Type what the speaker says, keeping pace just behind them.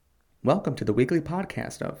Welcome to the weekly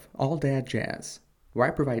podcast of All Dad Jazz, where I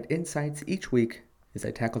provide insights each week as I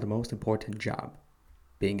tackle the most important job,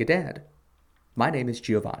 being a dad. My name is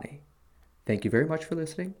Giovanni. Thank you very much for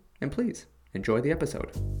listening, and please enjoy the episode.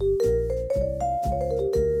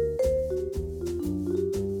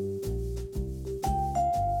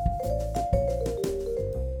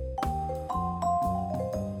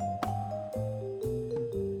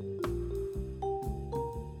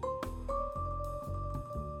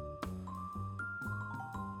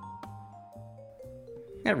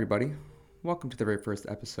 Hey everybody, welcome to the very first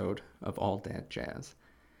episode of All Dad Jazz.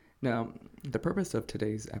 Now, the purpose of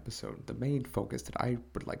today's episode, the main focus that I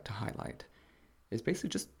would like to highlight, is basically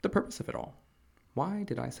just the purpose of it all. Why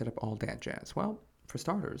did I set up All Dad Jazz? Well, for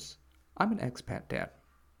starters, I'm an expat dad.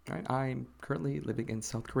 Right? I'm currently living in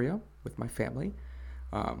South Korea with my family.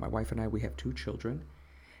 My wife and I, we have 2 children.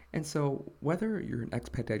 And so whether you're an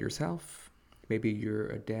expat dad yourself, maybe you're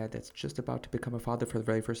a dad that's just about to become a father for the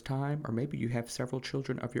very first time, or maybe you have several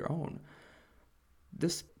children of your own.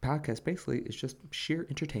 This podcast basically is just sheer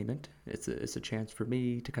entertainment. It's a chance for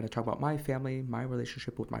me to kind of talk about my family, my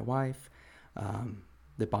relationship with my wife,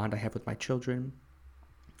 the bond I have with my children,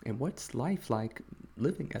 and what's life like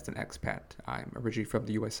living as an expat. I'm originally from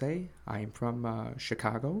the USA. I'm from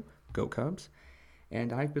Chicago, go Cubs,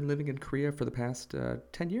 and I've been living in Korea for the past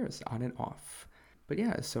 10 years, on and off. But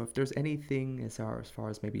yeah, so if there's anything as far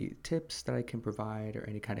as maybe tips that I can provide or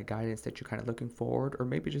any kind of guidance that you're kind of looking forward, or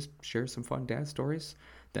maybe just share some fun dad stories,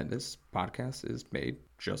 then this podcast is made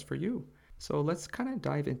just for you. So let's kind of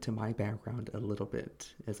dive into my background a little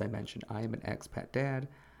bit. As I mentioned, I am an expat dad.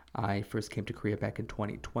 I first came to Korea back in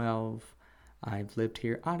 2012. I've lived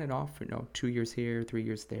here on and off, 2 years here, 3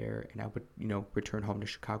 years there, and I would, return home to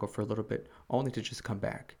Chicago for a little bit, only to just come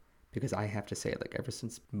back. Because I have to say, like, ever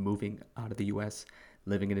since moving out of the U.S.,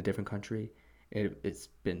 living in a different country, it's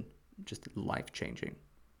been just life-changing.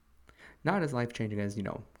 Not as life-changing as,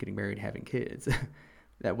 getting married, having kids.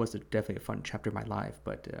 That was definitely a fun chapter of my life,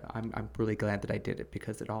 but I'm really glad that I did it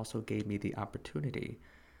because it also gave me the opportunity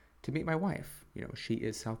to meet my wife. She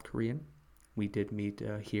is South Korean. We did meet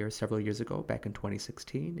here several years ago, back in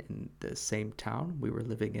 2016, in the same town. We were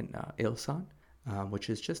living in Ilsan, which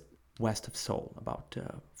is just west of Seoul, about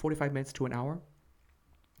 45 minutes to an hour.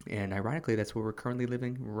 And ironically, that's where we're currently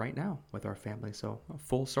living right now with our family. So a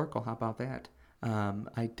full circle, how about that?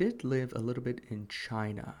 I did live a little bit in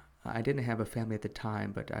China. I didn't have a family at the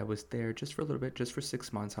time, but I was there just for a little bit, just for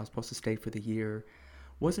 6 months. I was supposed to stay for the year.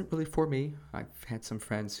 Wasn't really for me. I've had some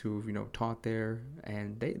friends who, taught there,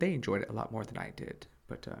 and they enjoyed it a lot more than I did.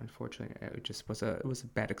 But unfortunately, it was a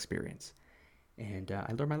bad experience. And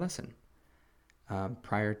I learned my lesson.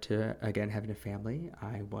 Prior to, again, having a family,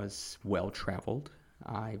 I was well-traveled.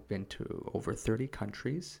 I've been to over 30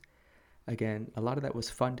 countries. Again, a lot of that was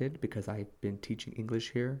funded because I've been teaching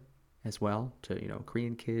English here as well to,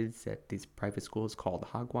 Korean kids at these private schools called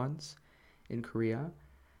Hagwons in Korea.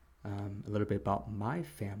 A little bit about my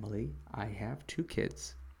family. I have 2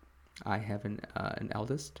 kids. I have an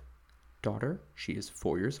eldest daughter. She is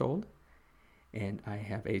 4 years old. And I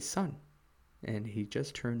have a son. And he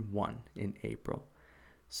just turned 1 in April.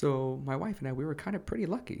 So my wife and I, we were kind of pretty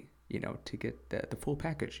lucky, to get the full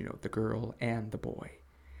package, the girl and the boy.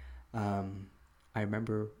 I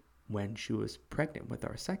remember when she was pregnant with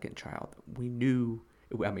our second child, we knew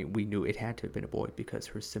it had to have been a boy because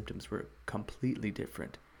her symptoms were completely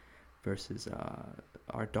different versus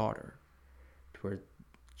our daughter, where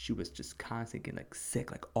she was just constantly getting like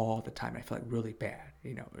sick, like all the time. I felt like really bad,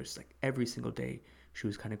 it was like every single day she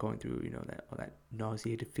was kind of going through, that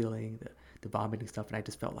nauseated feeling, the vomiting stuff, and I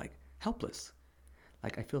just felt like helpless.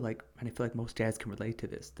 Like I feel like most dads can relate to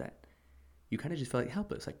this, that you kind of just feel like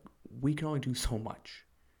helpless. Like we can only do so much.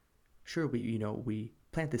 Sure, we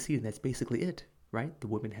plant the seed, and that's basically it, right? The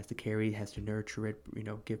woman has to carry, has to nurture it,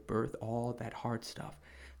 give birth, all that hard stuff.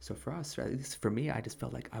 So for us, at least for me, I just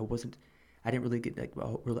felt like I didn't really get like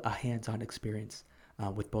a hands-on experience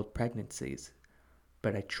with both pregnancies.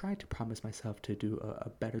 But I tried to promise myself to do a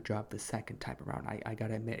better job the second time around. I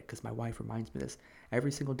gotta admit, because my wife reminds me this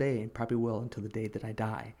every single day, and probably will until the day that I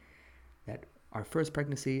die, that our first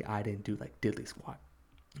pregnancy, I didn't do like diddly squat.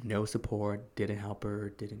 No support, didn't help her,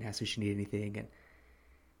 didn't ask if she needed anything. And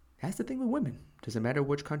that's the thing with women. Doesn't matter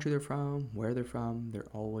which country they're from, where they're from, they're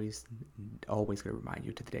always gonna remind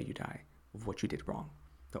you to the day you die of what you did wrong.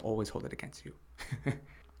 They'll always hold it against you.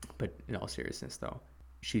 But in all seriousness, though,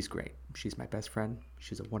 she's great. She's my best friend.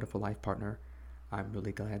 She's a wonderful life partner. I'm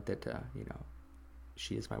really glad that,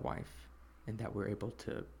 she is my wife and that we're able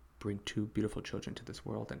to bring 2 beautiful children to this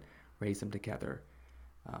world and raise them together,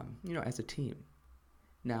 as a team.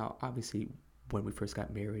 Now, obviously, when we first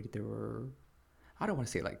got married, there were, I don't want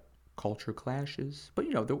to say like culture clashes, but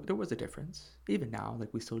there was a difference. Even now,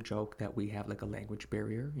 like we still joke that we have like a language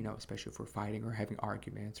barrier, especially if we're fighting or having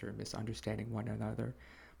arguments or misunderstanding one another.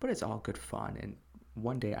 But it's all good fun. And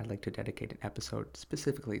one day I'd like to dedicate an episode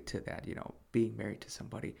specifically to that, being married to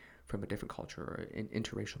somebody from a different culture or an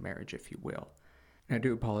interracial marriage, if you will. And I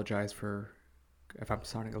do apologize for if I'm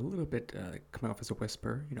sounding a little bit coming off as a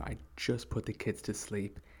whisper. I just put the kids to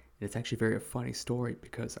sleep. And it's actually very a funny story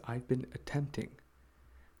because I've been attempting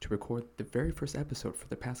to record the very first episode for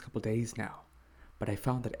the past couple days now. But I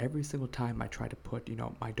found that every single time I tried to put,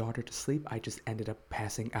 my daughter to sleep, I just ended up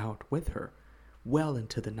passing out with her well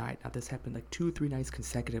into the night. Now, this happened like 2-3 nights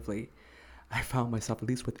consecutively. I found myself, at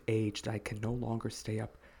least with age, that I can no longer stay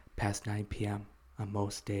up past 9 p.m. on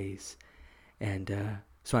most days. And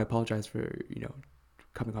so I apologize for,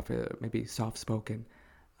 coming off maybe soft-spoken.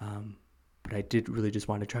 But I did really just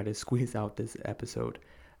want to try to squeeze out this episode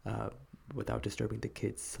without disturbing the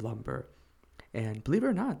kids' slumber. And believe it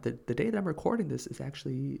or not, the day that I'm recording this is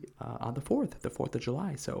actually on the 4th of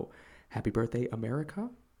July. So happy birthday, America.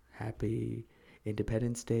 Happy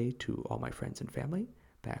Independence Day to all my friends and family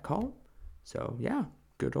back home. So yeah,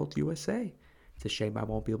 good old USA. It's a shame I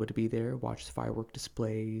won't be able to be there, watch the firework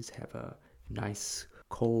displays, have a nice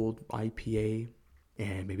cold IPA,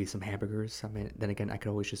 and maybe some hamburgers. I mean, then again, I could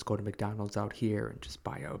always just go to McDonald's out here and just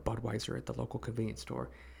buy a Budweiser at the local convenience store.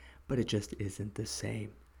 But it just isn't the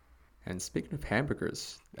same. And speaking of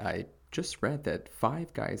hamburgers, I just read that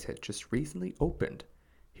Five Guys had just recently opened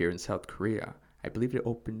here in South Korea. I believe it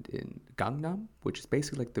opened in Gangnam, which is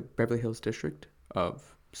basically like the Beverly Hills district of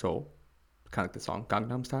Seoul. Kind of like the song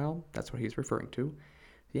Gangnam Style. That's what he's referring to.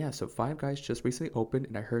 Yeah, so Five Guys just recently opened,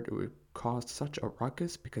 and I heard it would cause such a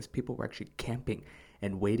ruckus because people were actually camping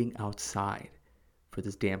and waiting outside for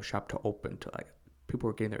this damn shop to open. People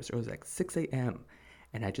were getting there as early as like 6 a.m.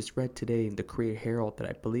 And I just read today in the Korea Herald that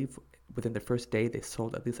I believe within the first day they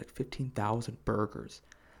sold at least like 15,000 burgers.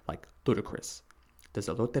 Like ludicrous. There's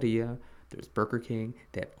a Loteria, there's Burger King,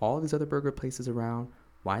 they have all these other burger places around.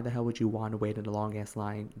 Why the hell would you want to wait in a long ass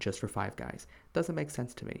line just for Five Guys? Doesn't make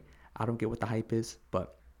sense to me. I don't get what the hype is,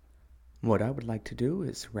 but what I would like to do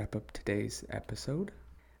is wrap up today's episode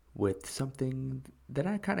with something that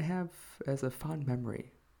I kind of have as a fond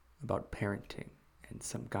memory about parenting and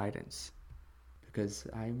some guidance. Because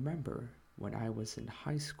I remember when I was in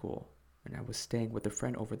high school and I was staying with a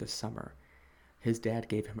friend over the summer, his dad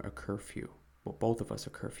gave him a curfew. Well, both of us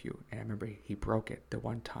a curfew. And I remember he broke it the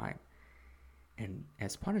one time. And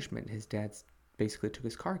as punishment, his dad basically took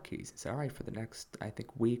his car keys and said, all right, for the next, I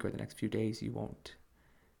think, week or the next few days, you won't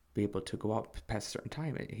be able to go out past a certain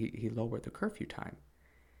time. He lowered the curfew time.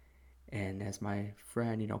 And as my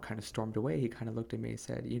friend, kind of stormed away, he kind of looked at me and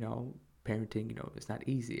said, parenting, it's not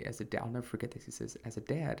easy. As a dad, I'll never forget this. He says, as a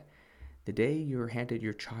dad, the day you're handed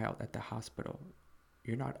your child at the hospital,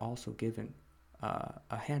 you're not also given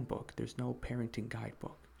a handbook. There's no parenting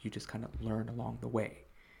guidebook. You just kind of learn along the way.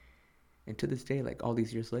 And to this day, like all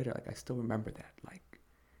these years later, like I still remember that. Like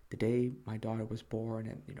the day my daughter was born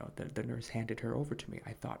and, the nurse handed her over to me,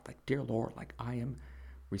 I thought, like, dear Lord, like I am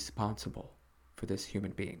responsible for this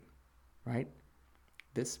human being, right?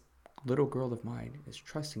 This little girl of mine is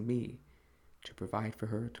trusting me to provide for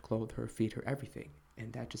her, to clothe her, feed her, everything.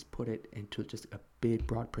 And that just put it into just a big,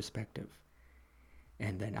 broad perspective.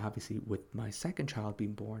 And then obviously with my second child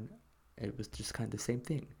being born, it was just kind of the same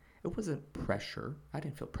thing. It wasn't pressure. I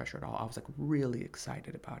didn't feel pressure at all. I was like really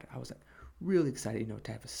excited about it. I was like really excited,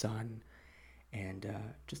 to have a son. And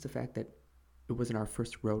just the fact that it wasn't our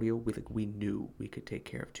first rodeo, we knew we could take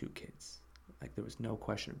care of two kids. Like there was no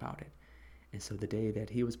question about it. And so the day that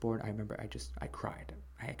he was born, I remember I cried.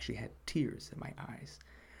 I actually had tears in my eyes.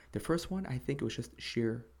 The first one, I think it was just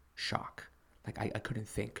sheer shock. Like I couldn't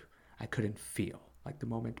think. I couldn't feel. Like the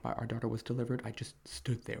moment our daughter was delivered, I just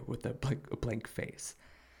stood there with a blank face.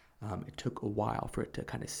 It took a while for it to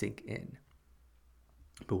kind of sink in.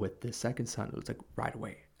 But with the second son, it was like right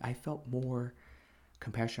away. I felt more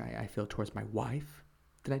compassion I feel towards my wife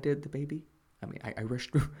than I did the baby. I mean, I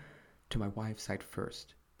rushed to my wife's side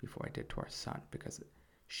first before I did to our son because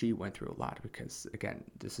she went through a lot because, again,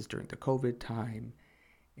 this is during the COVID time.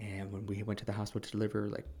 And when we went to the hospital to deliver,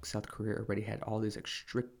 like South Korea already had all these like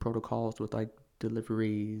strict protocols with like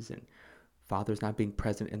deliveries and fathers not being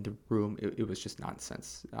present in the room. It was just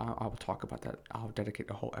nonsense. I will talk about that. I'll dedicate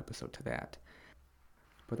a whole episode to that.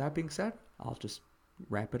 With that being said, I'll just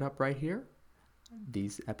wrap it up right here.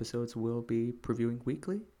 These episodes will be previewing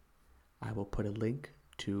weekly. I will put a link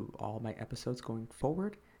to all my episodes going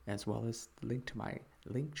forward, as well as the link to my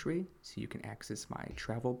link tree so you can access my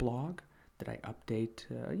travel blog that I update,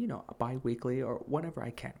 bi-weekly or whenever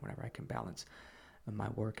I can, balance my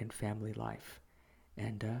work and family life.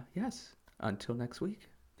 And yes, until next week,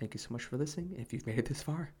 thank you so much for listening. If you've made it this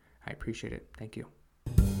far, I appreciate it. Thank you.